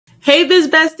Hey Biz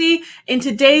Bestie! In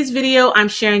today's video, I'm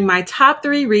sharing my top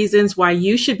 3 reasons why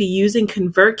you should be using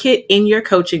ConvertKit in your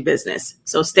coaching business.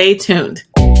 So stay tuned.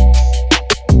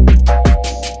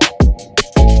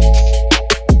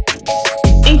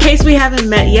 In case we haven't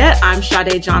met yet, I'm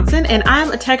Chada Johnson, and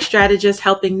I'm a tech strategist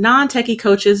helping non-techie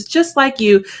coaches just like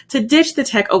you to ditch the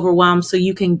tech overwhelm so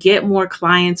you can get more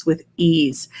clients with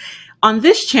ease. On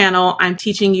this channel, I'm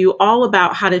teaching you all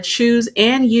about how to choose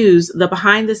and use the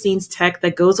behind-the-scenes tech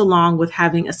that goes along with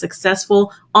having a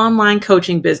successful online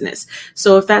coaching business.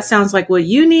 So if that sounds like what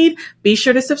you need, be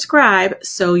sure to subscribe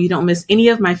so you don't miss any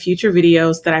of my future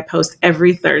videos that I post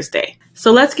every Thursday.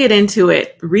 So let's get into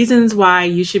it. Reasons why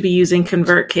you should be using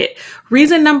ConvertKit.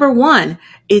 Reason number 1,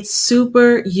 it's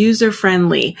super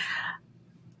user-friendly.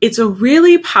 It's a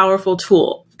really powerful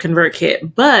tool,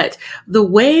 ConvertKit, but the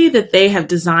way that they have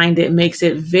designed it makes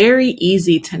it very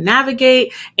easy to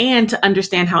navigate and to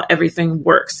understand how everything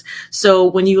works. So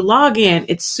when you log in,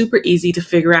 it's super easy to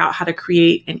figure out how to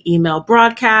create an email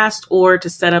broadcast or to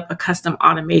set up a custom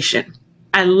automation.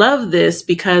 I love this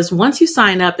because once you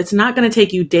sign up, it's not going to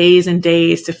take you days and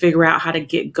days to figure out how to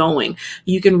get going.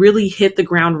 You can really hit the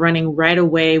ground running right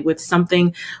away with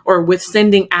something or with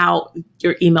sending out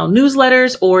your email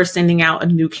newsletters or sending out a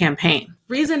new campaign.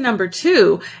 Reason number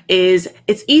 2 is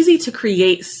it's easy to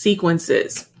create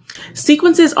sequences.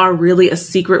 Sequences are really a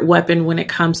secret weapon when it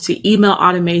comes to email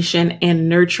automation and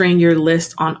nurturing your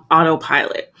list on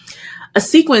autopilot. A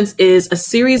sequence is a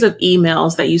series of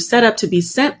emails that you set up to be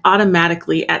sent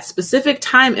automatically at specific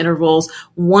time intervals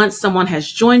once someone has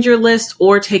joined your list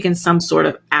or taken some sort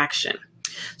of action.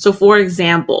 So for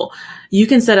example, you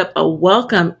can set up a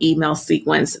welcome email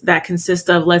sequence that consists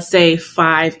of, let's say,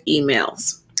 5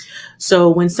 emails. So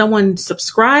when someone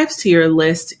subscribes to your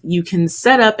list, you can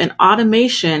set up an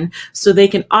automation so they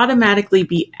can automatically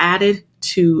be added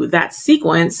to that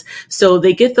sequence. So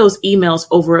they get those emails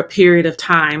over a period of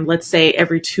time, let's say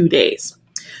every 2 days.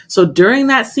 So during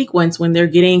that sequence, when they're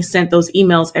getting sent those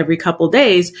emails every couple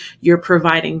days, you're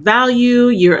providing value,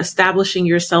 you're establishing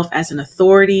yourself as an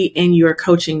authority in your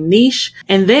coaching niche,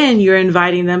 and then you're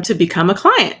inviting them to become a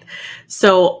client.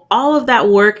 So all of that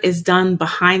work is done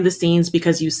behind the scenes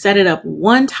because you set it up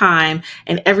one time,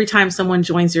 and every time someone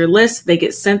joins your list, they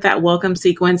get sent that welcome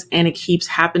sequence, and it keeps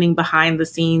happening behind the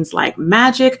scenes like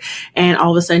magic. And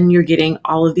all of a sudden you're getting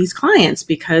all of these clients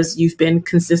because you've been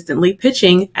consistently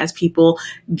pitching as people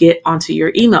get onto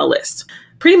your email list.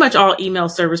 Pretty much all email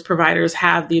service providers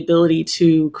have the ability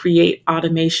to create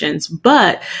automations,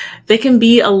 but they can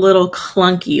be a little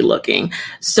clunky looking.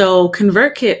 So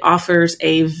ConvertKit offers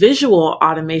a visual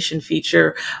automation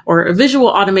feature or a visual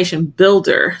automation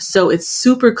builder. So it's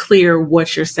super clear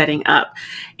what you're setting up.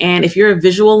 And if you're a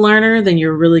visual learner, then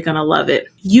you're really going to love it.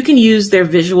 You can use their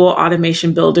visual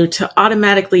automation builder to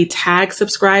automatically tag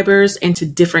subscribers into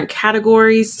different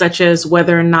categories, such as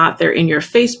whether or not they're in your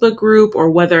Facebook group or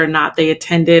whether or not they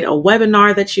attended a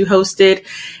webinar that you hosted.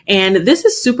 And this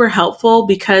is super helpful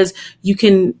because you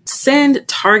can send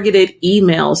targeted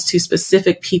emails to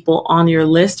specific people on your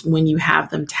list when you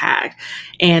have them tagged.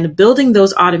 And building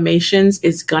those automations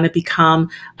is going to become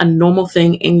a normal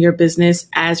thing in your business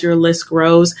as your list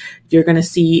grows. You're going to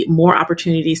see more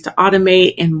opportunities to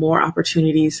automate and more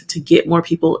opportunities to get more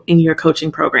people in your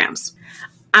coaching programs.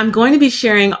 I'm going to be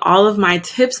sharing all of my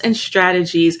tips and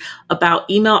strategies about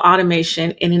email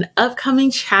automation in an upcoming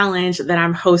challenge that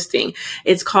I'm hosting.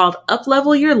 It's called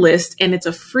Uplevel Your List, and it's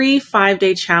a free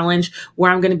 5-day challenge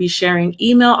where I'm going to be sharing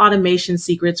email automation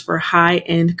secrets for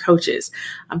high-end coaches.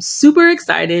 I'm super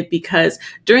excited because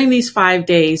during these 5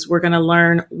 days, we're going to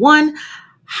learn, 1,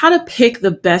 how to pick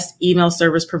the best email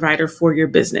service provider for your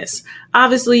business.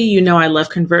 Obviously, you know I love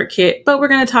ConvertKit, but we're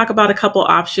going to talk about a couple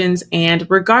options, and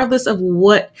regardless of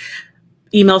what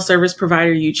email service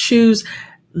provider you choose,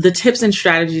 the tips and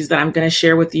strategies that I'm going to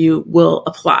share with you will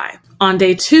apply. On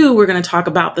day 2, we're going to talk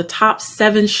about the top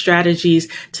 7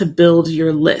 strategies to build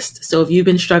your list. So if you've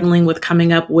been struggling with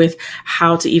coming up with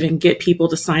how to even get people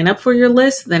to sign up for your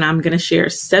list, then I'm going to share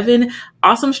 7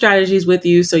 awesome strategies with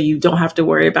you so you don't have to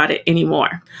worry about it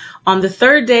anymore. On the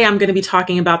 3rd day, I'm going to be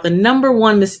talking about the number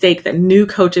 1 mistake that new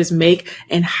coaches make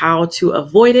and how to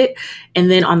avoid it. And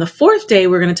then on the 4th day,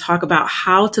 we're going to talk about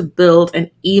how to build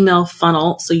an email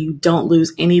funnel so you don't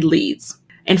lose any leads.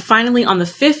 And finally, on the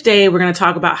 5th day, we're going to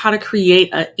talk about how to create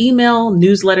an email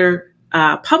newsletter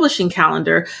publishing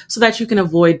calendar so that you can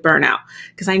avoid burnout.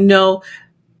 Because I know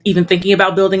even thinking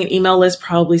about building an email list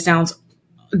probably sounds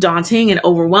daunting and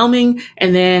overwhelming.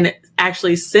 And then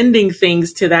actually sending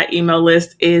things to that email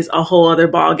list is a whole other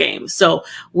ball game. So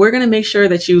we're going to make sure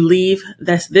that you leave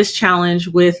this challenge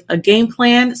with a game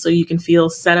plan so you can feel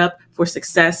set up for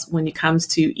success when it comes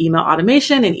to email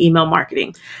automation and email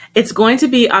marketing. It's going to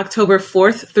be October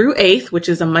 4th through 8th, which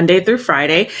is a Monday through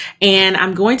Friday. And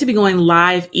I'm going to be going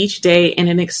live each day in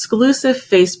an exclusive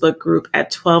Facebook group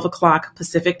at 12 o'clock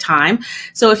Pacific time.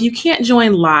 So if you can't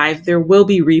join live, there will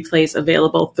be replays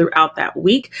available throughout that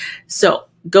week. So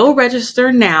go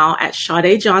register now at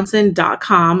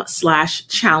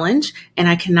ShadeJohnson.com/challenge. And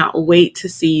I cannot wait to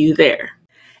see you there.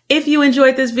 If you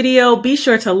enjoyed this video, be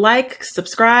sure to like,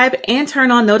 subscribe, and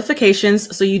turn on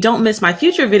notifications so you don't miss my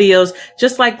future videos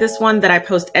just like this one that I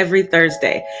post every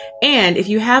Thursday. And if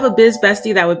you have a biz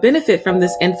bestie that would benefit from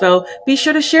this info, be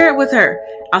sure to share it with her.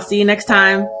 I'll see you next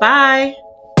time. Bye.